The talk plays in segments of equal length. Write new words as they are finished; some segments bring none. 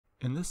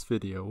In this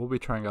video, we'll be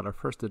trying out our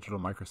first digital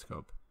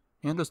microscope.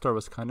 Andostar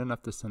was kind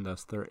enough to send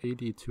us their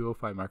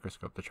AD205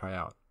 microscope to try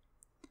out.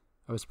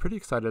 I was pretty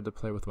excited to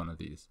play with one of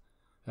these.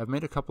 I've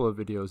made a couple of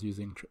videos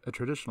using a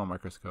traditional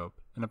microscope,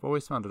 and I've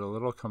always found it a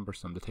little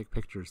cumbersome to take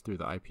pictures through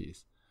the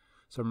eyepiece.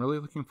 So I'm really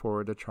looking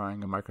forward to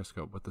trying a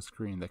microscope with a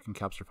screen that can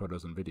capture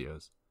photos and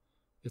videos.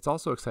 It's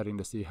also exciting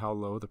to see how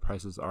low the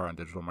prices are on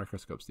digital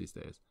microscopes these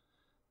days.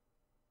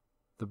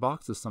 The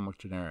box is somewhat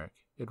generic.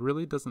 It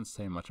really doesn't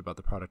say much about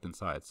the product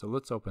inside, so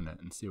let's open it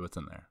and see what's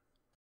in there.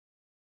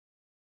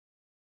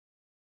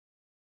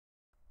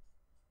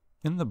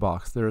 In the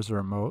box there is a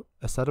remote,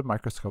 a set of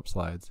microscope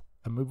slides,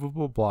 a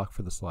movable block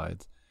for the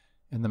slides,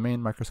 and the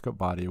main microscope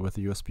body with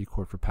a USB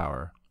cord for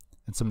power,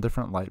 and some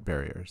different light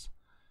barriers.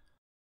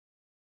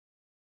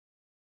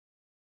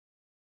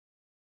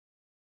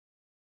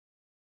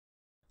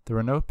 There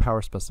were no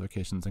power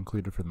specifications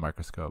included for the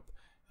microscope,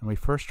 and we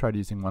first tried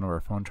using one of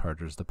our phone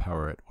chargers to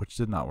power it, which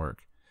did not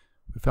work.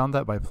 We found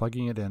that by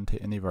plugging it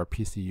into any of our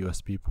PC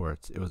USB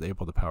ports, it was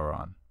able to power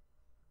on.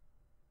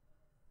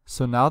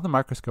 So now the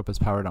microscope is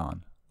powered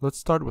on. Let's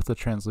start with the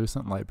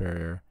translucent light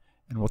barrier,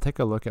 and we'll take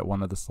a look at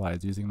one of the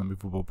slides using the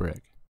movable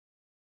brick.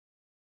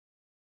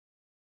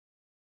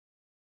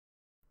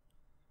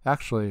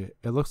 Actually,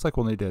 it looks like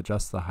we'll need to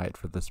adjust the height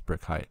for this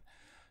brick height,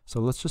 so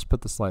let's just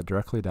put the slide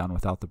directly down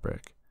without the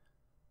brick.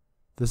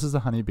 This is a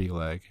honeybee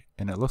leg,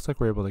 and it looks like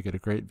we're able to get a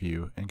great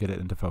view and get it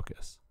into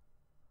focus.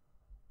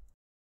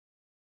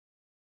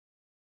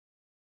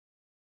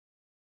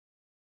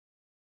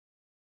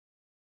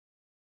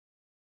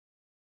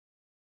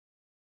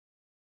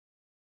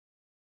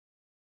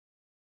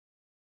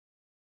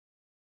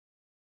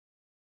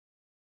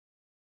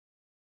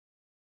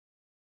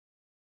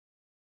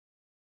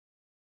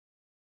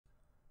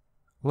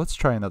 Let's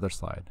try another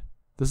slide.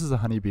 This is a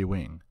honeybee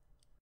wing.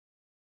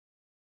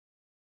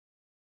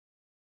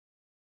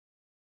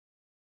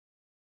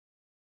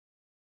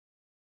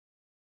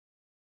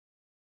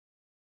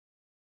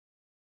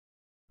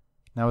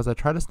 Now as I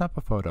try to snap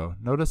a photo,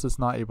 notice it's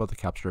not able to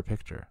capture a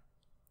picture.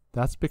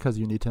 That's because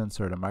you need to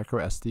insert a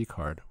micro SD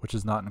card, which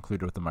is not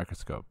included with the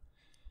microscope.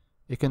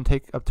 It can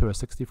take up to a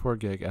 64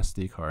 gig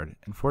SD card,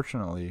 and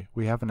fortunately,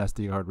 we have an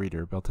SD card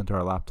reader built into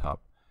our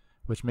laptop,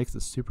 which makes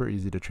it super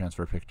easy to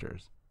transfer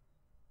pictures.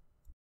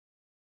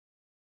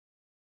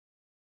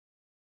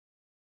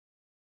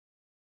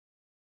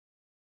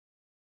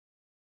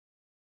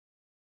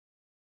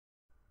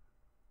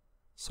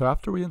 So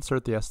after we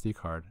insert the SD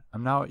card,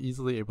 I'm now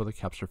easily able to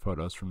capture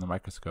photos from the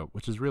microscope,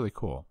 which is really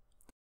cool.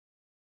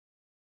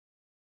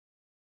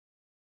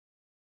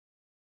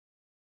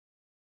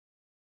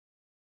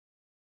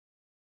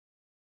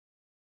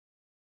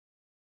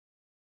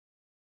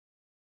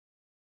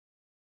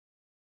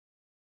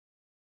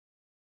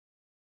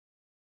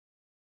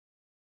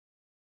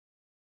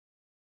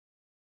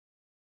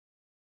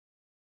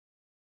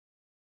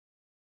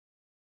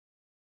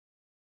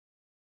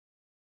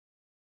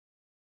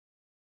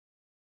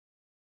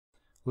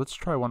 Let's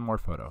try one more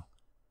photo.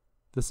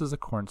 This is a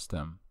corn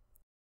stem.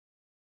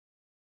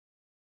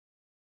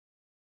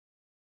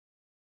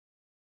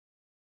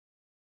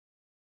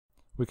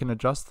 We can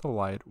adjust the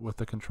light with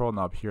the control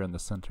knob here in the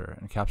center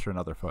and capture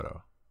another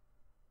photo.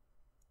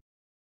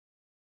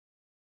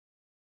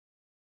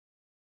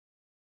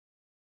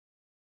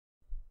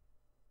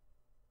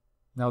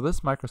 Now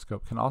this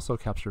microscope can also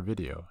capture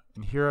video,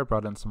 and here I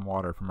brought in some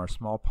water from our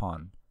small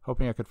pond,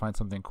 hoping I could find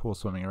something cool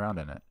swimming around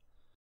in it.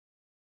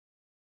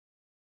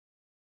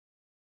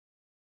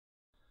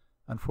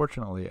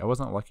 Unfortunately, I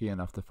wasn't lucky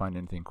enough to find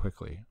anything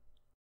quickly.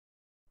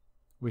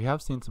 We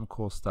have seen some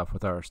cool stuff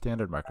with our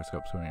standard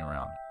microscope swimming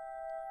around,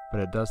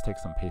 but it does take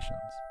some patience.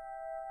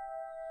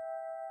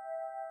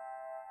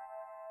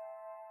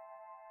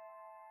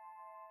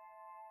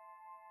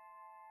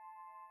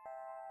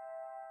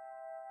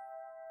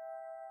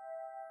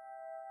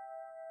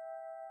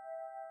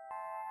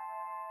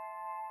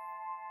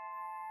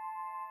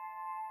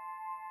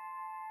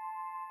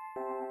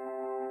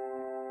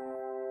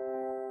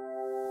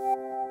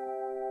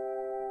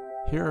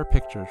 Here are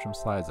pictures from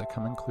slides that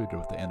come included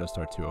with the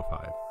Andostar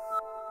 205.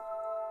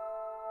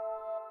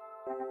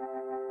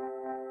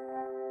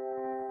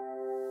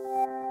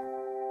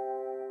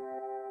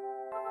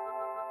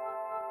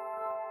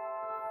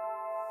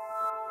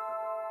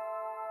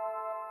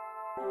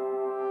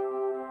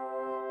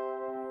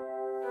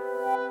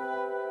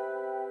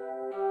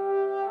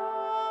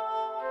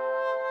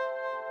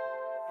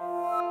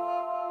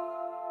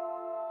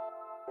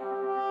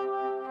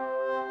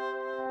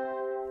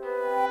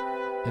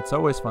 It's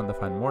always fun to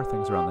find more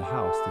things around the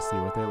house to see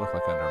what they look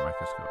like under a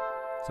microscope,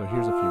 so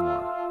here's a few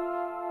more.